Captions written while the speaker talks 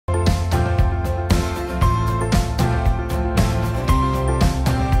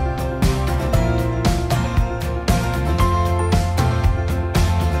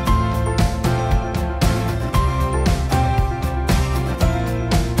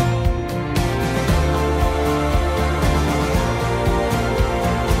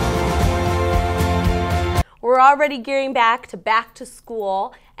we're already gearing back to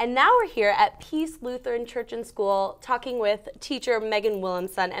school, and now we're here at Peace Lutheran Church and School talking with teacher Megan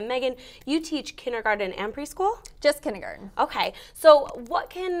Williamson. And Megan, you teach kindergarten and preschool? Just kindergarten. Okay, so what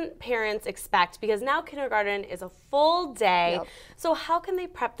can parents expect? Because now kindergarten is a full day, Yep. So how can they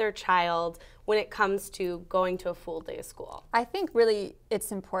prep their child when it comes to going to a full day of school? I think really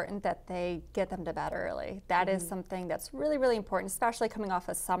it's important that they get them to bed early. That is something that's really, really important, especially coming off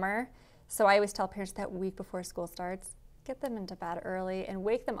of summer. So I always tell parents that week before school starts, get them into bed early and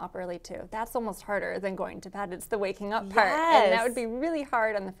wake them up early too. That's almost harder than going to bed. It's the waking up part. Yes. And that would be really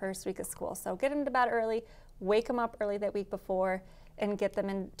hard on the first week of school. So get them to bed early, wake them up early that week before, and get them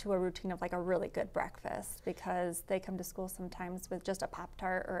into a routine of like a really good breakfast, because they come to school sometimes with just a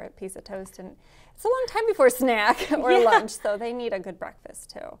Pop-Tart or a piece of toast, and it's a long time before snack or lunch, so they need a good breakfast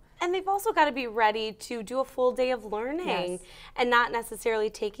too. And they've also got to be ready to do a full day of learning and not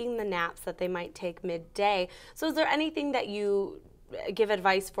necessarily taking the naps that they might take midday. So is there anything that you give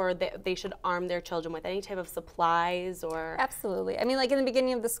advice for that they should arm their children with, any type of supplies or? Absolutely. I mean, like in the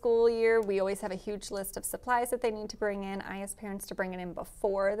beginning of the school year, we always have a huge list of supplies that they need to bring in. I ask parents to bring it in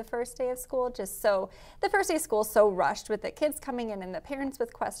before the first day of school, just so the first day of school is so rushed with the kids coming in and the parents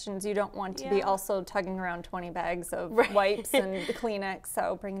with questions. You don't want to be also tugging around 20 bags of wipes and the Kleenex,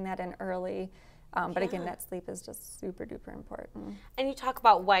 so bringing that in early. But again, that sleep is just super duper important. And you talk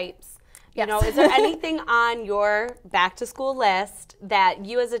about wipes. You know, is there anything on your back to school list that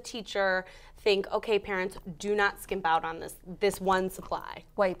you as a teacher think, okay, parents, do not skimp out on this one supply?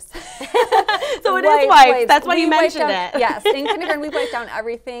 Wipes. So it is wipes. That's why you mentioned it. Yes, in kindergarten we wipe down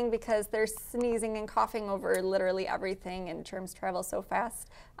everything because they're sneezing and coughing over literally everything, and germs travel so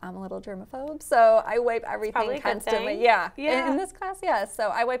fast. I'm a little germaphobe, so I wipe everything constantly. Yeah. In this class, yes. So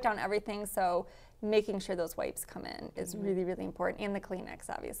I wipe down everything, so making sure those wipes come in is really, really important, and the Kleenex,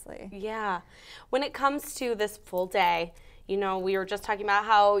 obviously. Yeah. When it comes to this full day, you know, we were just talking about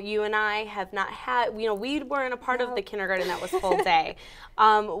how you and I have not had, you know, we weren't a part of the kindergarten that was full day.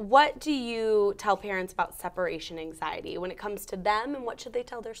 What do you tell parents about separation anxiety when it comes to them, and what should they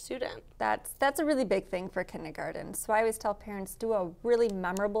tell their student? That's a really big thing for kindergarten. So I always tell parents, do a really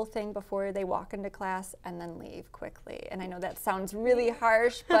memorable thing before they walk into class and then leave quickly. And I know that sounds really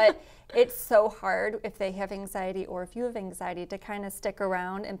harsh, but it's so hard if they have anxiety or if you have anxiety to kind of stick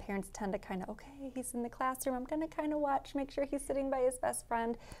around, and parents tend to kind of, okay, he's in the classroom, I'm going to kind of watch, make sure he's sitting by his best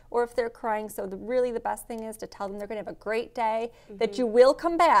friend, or if they're crying. So really the best thing is to tell them they're going to have a great day, that you will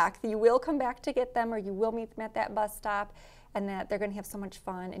come back, to get them, or you will meet them at that bus stop, and that they're going to have so much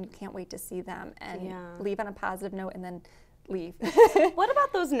fun and you can't wait to see them, and leave on a positive note and then leave. What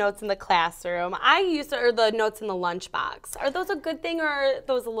about those notes in the classroom? Or the notes in the lunchbox. Are those a good thing, or are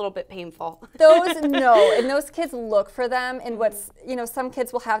those a little bit painful? No, and those kids look for them, and some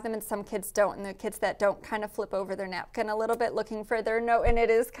kids will have them and some kids don't, and the kids that don't kind of flip over their napkin a little bit looking for their note, and it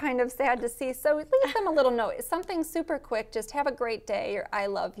is kind of sad to see. So leave them a little note. It's something super quick, just have a great day, or I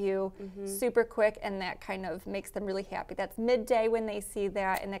love you, super quick, and that kind of makes them really happy. That's midday when they see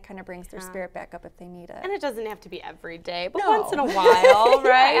that, and that kind of brings their spirit back up if they need it. And it doesn't have to be every day, but once in a while,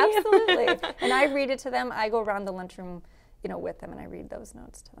 right? Yeah, absolutely. And I read it to them. I go around the lunchroom, with them, and I read those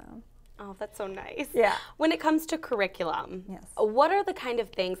notes to them. Oh, that's so nice. Yeah. When it comes to curriculum, what are the kind of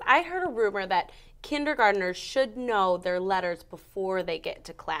things? I heard a rumor that kindergartners should know their letters before they get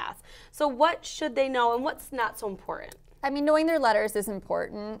to class. So what should they know, and what's not so important? I mean, knowing their letters is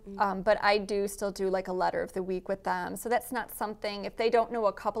important, but I do still do like a letter of the week with them. So that's not something, if they don't know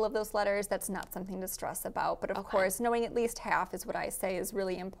a couple of those letters, that's not something to stress about. But of course, knowing at least half is what I say is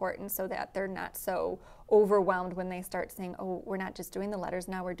really important, so that they're not so overwhelmed when they start saying, oh, we're not just doing the letters,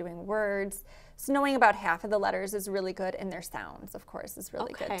 now we're doing words. So knowing about half of the letters is really good, and their sounds, of course, is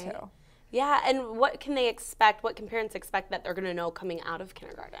really good too. Yeah, and what can they expect, what can parents expect that they're going to know coming out of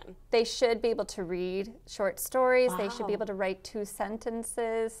kindergarten? They should be able to read short stories. They should be able to write 2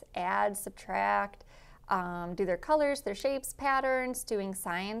 sentences, add, subtract, do their colors, their shapes, patterns, doing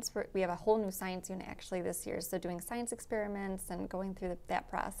science. We have a whole new science unit actually this year, so doing science experiments and going through that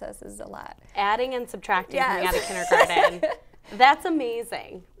process is a lot. Adding and subtracting coming out of kindergarten. That's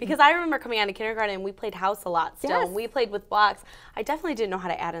amazing, because I remember coming out of kindergarten and we played house a lot still. We played with blocks. I definitely didn't know how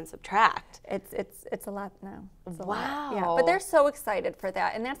to add and subtract. It's a lot now. It's a lot. Yeah, but they're so excited for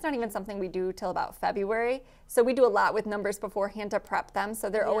that, and that's not even something we do till about February. So we do a lot with numbers beforehand to prep them. So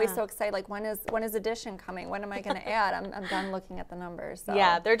they're always so excited. Like, when is addition coming? When am I going to add? I'm done looking at the numbers. So.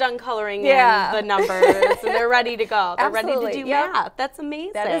 Yeah, they're done coloring in the numbers, and they're ready to go. They're ready to do math. That's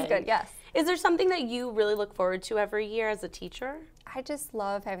amazing. That is good. Yes. Is there something that you really look forward to every year as a teacher? I just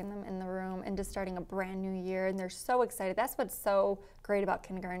love having them in the room and just starting a brand new year, and they're so excited. That's what's so great about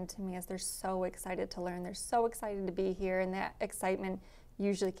kindergarten to me, is they're so excited to learn. They're so excited to be here, and that excitement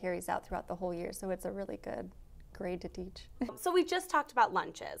usually carries out throughout the whole year, so it's a really good grade to teach. So we just talked about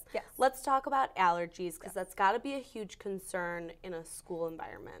lunches. Yes. Let's talk about allergies, because that's got to be a huge concern in a school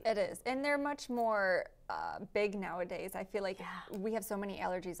environment. It is, and they're much more big nowadays. I feel like we have so many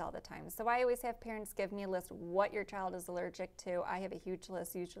allergies all the time. So I always have parents give me a list of what your child is allergic to. I have a huge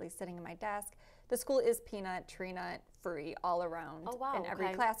list usually sitting in my desk. The school is peanut, tree nut free all around. Oh, wow. In every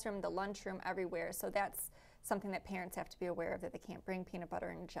classroom, the lunchroom, everywhere. So that's something that parents have to be aware of, that they can't bring peanut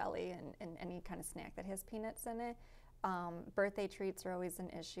butter and jelly and any kind of snack that has peanuts in it. Birthday treats are always an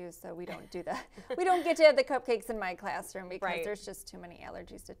issue, so we don't do that. We don't get to have the cupcakes in my classroom because there's just too many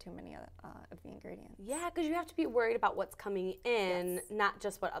allergies to too many of the ingredients. Yeah, because you have to be worried about what's coming in, not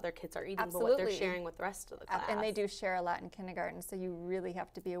just what other kids are eating, but what they're sharing with the rest of the class. And they do share a lot in kindergarten, so you really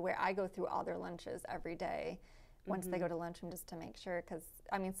have to be aware. I go through all their lunches every day once they go to lunchroom, just to make sure, because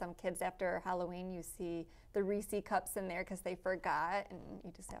I mean, some kids after Halloween, you see the Reese cups in there because they forgot, and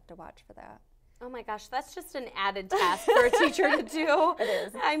you just have to watch for that. Oh my gosh, that's just an added task for a teacher to do. It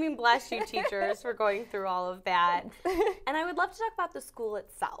is. I mean, bless you teachers for going through all of that. And I would love to talk about the school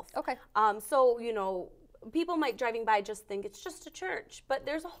itself. Okay. So, you know, people might driving by just think it's just a church, but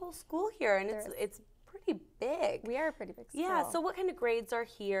there's a whole school here, and it's pretty big. We are a pretty big school. Yeah, so what kind of grades are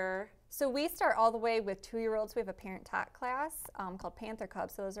here? So we start all the way with 2-year-olds. We have a parent-taught class called Panther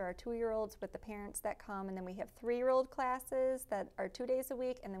Cub. So those are our 2-year-olds with the parents that come, and then we have 3-year-old classes that are 2 days a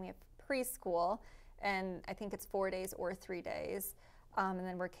week, and then we have preschool, and I think it's 4 days or 3 days, and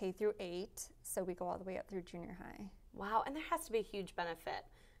then we're K through 8, so we go all the way up through junior high. Wow, and there has to be a huge benefit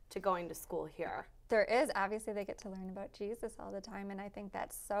to going to school here. There is. Obviously, they get to learn about Jesus all the time, and I think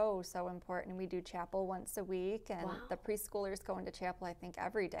that's so, so important. We do chapel once a week, and the preschoolers go into chapel, I think,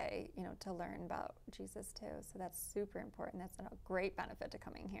 every day, you know, to learn about Jesus, too. So that's super important. That's a great benefit to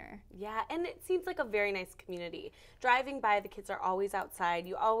coming here. Yeah, and it seems like a very nice community. Driving by, the kids are always outside.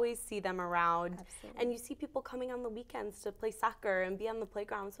 You always see them around. Absolutely. And you see people coming on the weekends to play soccer and be on the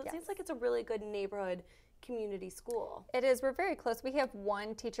playground. So it seems like it's a really good neighborhood community school. It is. We're very close. We have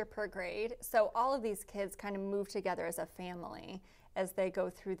one teacher per grade, so all of these kids kind of move together as a family as they go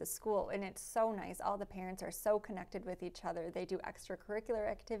through the school, and it's so nice. All the parents are so connected with each other. They do extracurricular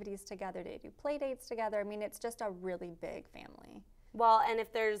activities together. They do play dates together. I mean, it's just a really big family. Well, and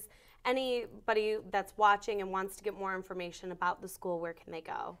if there's anybody that's watching and wants to get more information about the school, where can they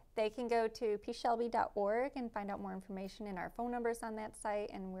go? They can go to pshelby.org and find out more information, and our phone number's on that site,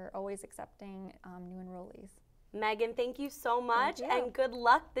 and we're always accepting new enrollees. Megan, thank you so much, and good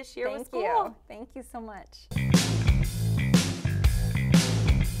luck this year with school. Thank you. Thank you so much.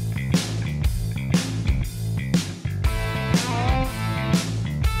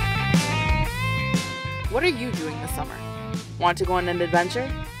 What are you doing this summer? Want to go on an adventure?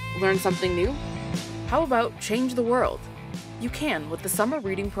 Learn something new? How about change the world? You can with the summer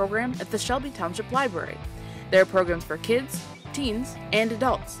reading program at the Shelby Township Library. There are programs for kids, teens, and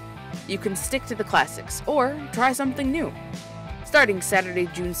adults. You can stick to the classics or try something new. Starting Saturday,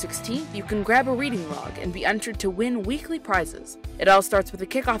 June 16th, you can grab a reading log and be entered to win weekly prizes. It all starts with a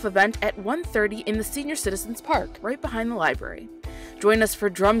kickoff event at 1:30 in the Senior Citizens Park, right behind the library. Join us for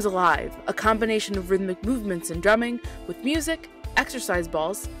Drums Alive, a combination of rhythmic movements and drumming with music, exercise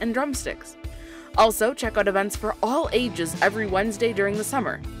balls, and drumsticks. Also, check out events for all ages every Wednesday during the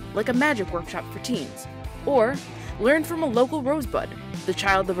summer, like a magic workshop for teens. Or, learn from a local rosebud, the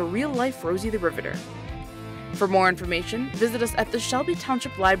child of a real-life Rosie the Riveter. For more information, visit us at the Shelby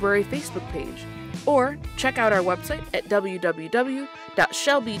Township Library Facebook page, or check out our website at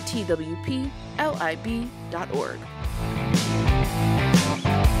www.shelbytwplib.org.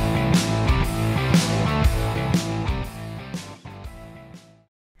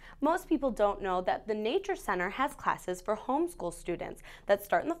 Most people don't know that the Nature Center has classes for homeschool students that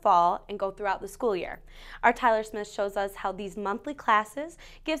start in the fall and go throughout the school year. Our Tyler Smith shows us how these monthly classes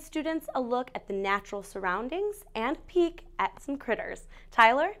give students a look at the natural surroundings and a peek at some critters.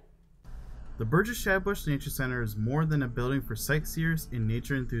 Tyler? The Burgess Shadbush Nature Center is more than a building for sightseers and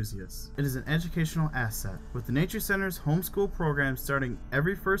nature enthusiasts. It is an educational asset, with the Nature Center's homeschool program starting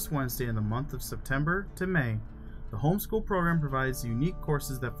every first Wednesday in the month of September to May. The homeschool program provides unique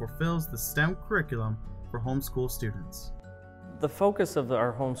courses that fulfills the STEM curriculum for homeschool students. The focus of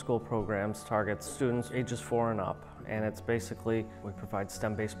our homeschool programs targets students ages 4 and up, and it's basically we provide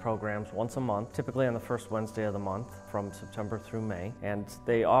STEM-based programs once a month, typically on the first Wednesday of the month from September through May, and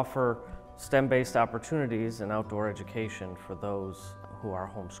they offer STEM-based opportunities and outdoor education for those who are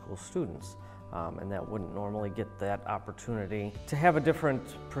homeschool students. and that wouldn't normally get that opportunity. To have a different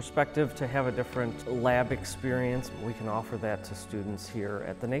perspective, to have a different lab experience, we can offer that to students here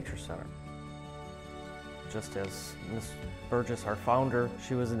at the Nature Center. Just as Ms. Burgess, our founder,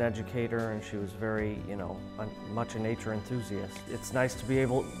 she was an educator and she was very, much a nature enthusiast. It's nice to be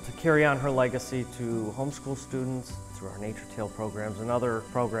able to carry on her legacy to homeschool students through our Nature Tale programs and other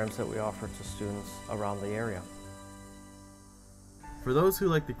programs that we offer to students around the area. For those who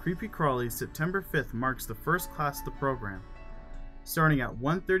like the creepy crawlies, September 5th marks the first class of the program. Starting at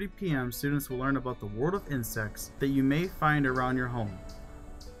 1:30 p.m., students will learn about the world of insects that you may find around your home.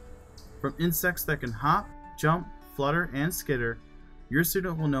 From insects that can hop, jump, flutter, and skitter, your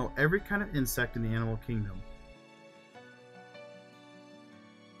student will know every kind of insect in the animal kingdom.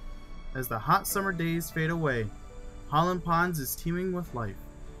 As the hot summer days fade away, Holland Ponds is teeming with life.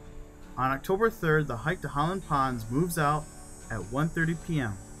 On October 3rd, the hike to Holland Ponds moves out at 1:30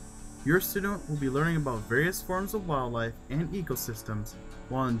 p.m. Your student will be learning about various forms of wildlife and ecosystems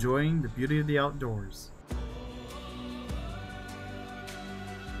while enjoying the beauty of the outdoors.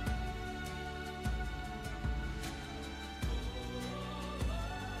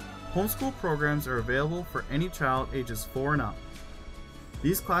 Homeschool programs are available for any child ages 4 and up.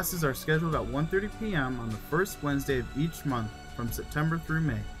 These classes are scheduled at 1:30 p.m. on the first Wednesday of each month from September through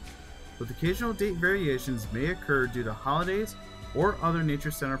May, with occasional date variations may occur due to holidays or other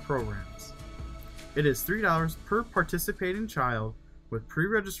Nature Center programs. It is $3 per participating child, with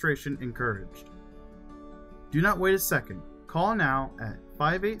pre-registration encouraged. Do not wait a second. Call now at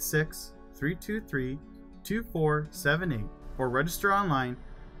 586-323-2478 or register online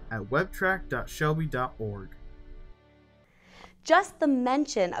at webtrack.shelby.org. Just the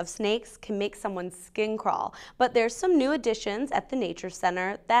mention of snakes can make someone's skin crawl, but there's some new additions at the Nature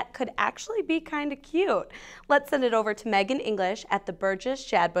Center that could actually be kind of cute. Let's send it over to Megan English at the Burgess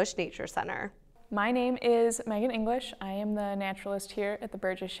Shadbush Nature Center. My name is Megan English. I am the naturalist here at the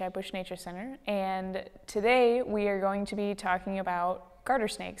Burgess Shadbush Nature Center, and today we are going to be talking about garter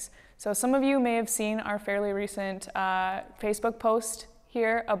snakes. So some of you may have seen our fairly recent Facebook post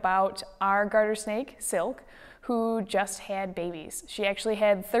here about our garter snake, Silk, who just had babies. She actually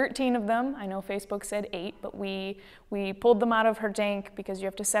had 13 of them. I know Facebook said 8, but we pulled them out of her tank because you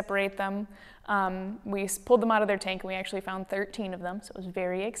have to separate them. We pulled them out of their tank and we actually found 13 of them, so it was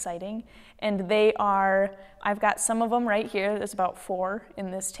very exciting. And they are, I've got some of them right here. There's about 4 in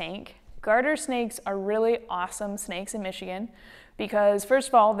this tank. Garter snakes are really awesome snakes in Michigan because, first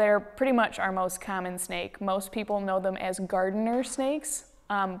of all, they're pretty much our most common snake. Most people know them as gardener snakes,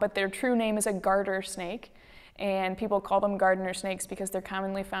 but their true name is a garter snake. And people call them gardener snakes because they're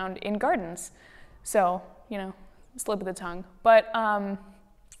commonly found in gardens. So, slip of the tongue. But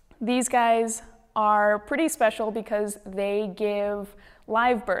these guys are pretty special because they give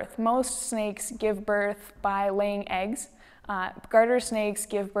live birth. Most snakes give birth by laying eggs. Garter snakes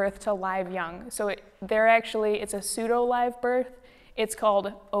give birth to live young. So it's a pseudo-live birth. It's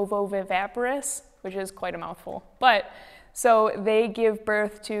called ovoviviparous, which is quite a mouthful. So they give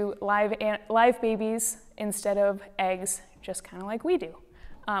birth to live babies instead of eggs, just kind of like we do,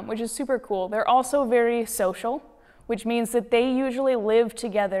 which is super cool. They're also very social, which means that they usually live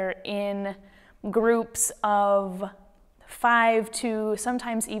together in groups of 5 to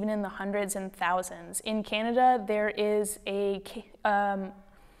sometimes even in the hundreds and thousands. In Canada, there is a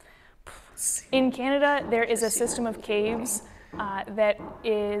system of caves that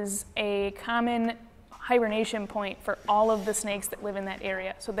is a common hibernation point for all of the snakes that live in that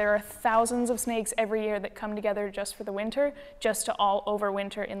area. So there are thousands of snakes every year that come together just for the winter, just to all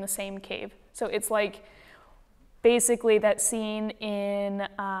overwinter in the same cave. So it's like basically that scene in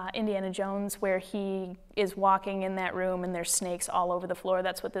Indiana Jones where he is walking in that room and there's snakes all over the floor.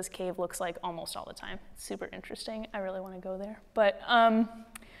 That's what this cave looks like almost all the time. It's super interesting. I really want to go there. But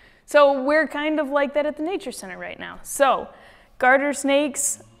so we're kind of like that at the Nature Center right now. So garter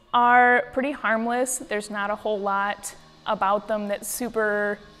snakes are pretty harmless. There's not a whole lot about them that's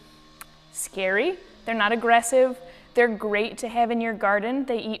super scary. They're not aggressive. They're great to have in your garden.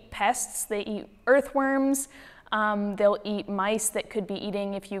 They eat pests, they eat earthworms, they'll eat mice that could be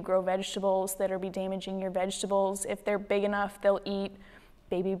eating if you grow vegetables that are be damaging your vegetables. If they're big enough, they'll eat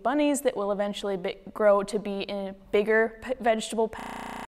baby bunnies that will eventually grow to be in bigger vegetable pests.